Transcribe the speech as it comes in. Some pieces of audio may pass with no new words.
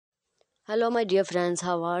Hello, my dear friends,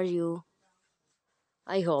 how are you?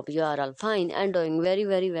 I hope you are all fine and doing very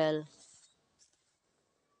well.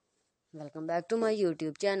 Welcome back to my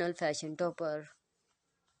YouTube channel, Fashion Topper.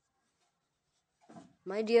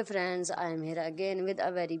 My dear friends, I am here again with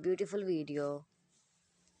a very beautiful video.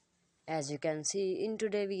 As you can see in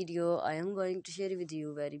today's video, I am going to share with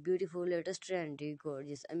you very beautiful, latest, trendy,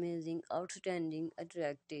 gorgeous, amazing, outstanding,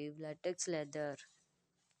 attractive latex leather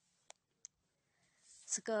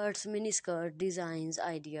skirts, mini skirt designs,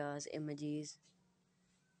 ideas, images.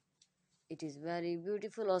 It is very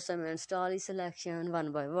beautiful, awesome, and stylish selection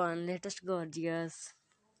one by one. Latest, gorgeous,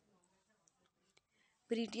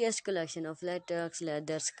 prettiest collection of latex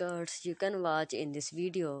leather skirts you can watch in this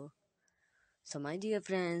video. So my dear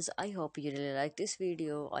friends, I hope you really like this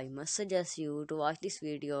video. I must suggest you to watch this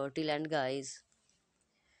video till end, guys.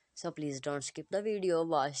 So please don't skip the video,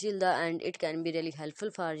 watch till the end. It can be really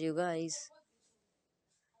helpful for you guys.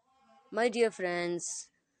 My dear friends,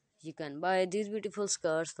 you can buy these beautiful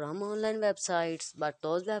skirts from online websites, but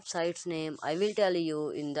those websites name I will tell you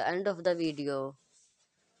in the end of the video.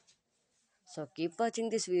 So keep watching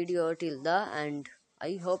this video till the end.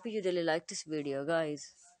 I hope you really like this video,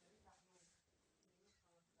 guys.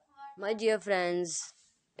 My dear friends,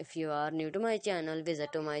 if you are new to my channel,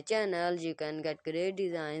 visit to my channel. You can get great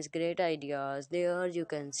designs, great ideas. There you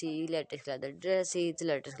can see latest leather dresses,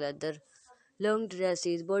 latest leather long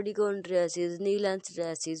dresses, bodycon dresses, knee-length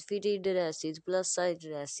dresses, fitted dresses, plus-size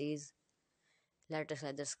dresses, latest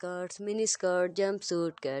leather skirts, mini skirt,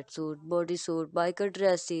 jumpsuit, catsuit, bodysuit, biker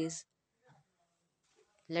dresses,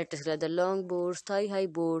 latest leather long boots, thigh-high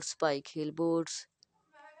boots, spike heel boots,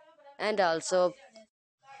 and also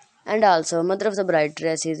mother of the bride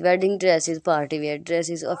dresses, wedding dresses, party wear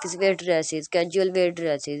dresses, office wear dresses, casual wear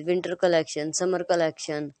dresses, winter collection, summer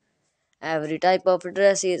collection. Every type of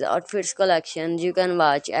dresses, outfits collection you can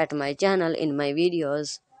watch at my channel in my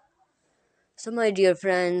videos. So my dear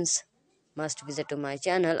friends, must visit to my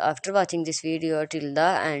channel after watching this video till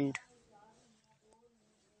the end.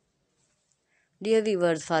 Dear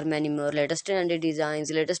viewers, for many more latest trendy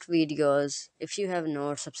designs, latest videos, if you have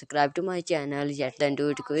not subscribed to my channel yet, then do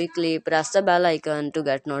it quickly. Press the bell icon to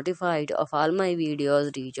get notified of all my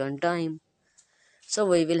videos reach on time. So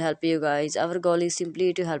we will help you guys. Our goal is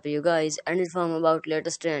simply to help you guys and inform about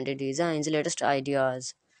latest trendy designs, latest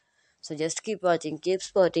ideas. So just keep watching, keep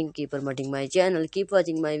spotting, keep promoting my channel, keep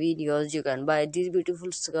watching my videos. You can buy these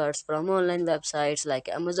beautiful skirts from online websites like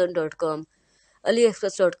Amazon.com,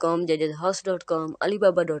 AliExpress.com, JJHouse.com,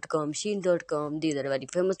 Alibaba.com, Shein.com. These are very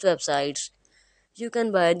famous websites. You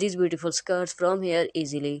can buy these beautiful skirts from here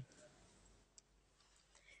easily.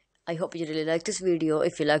 I hope you really like this video.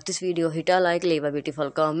 If you like this video, hit a like, leave a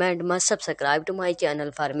beautiful comment, must subscribe to my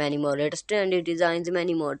channel for many more latest trendy designs,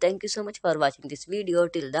 many more. Thank you so much for watching this video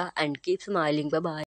till the end. Keep smiling. Bye bye.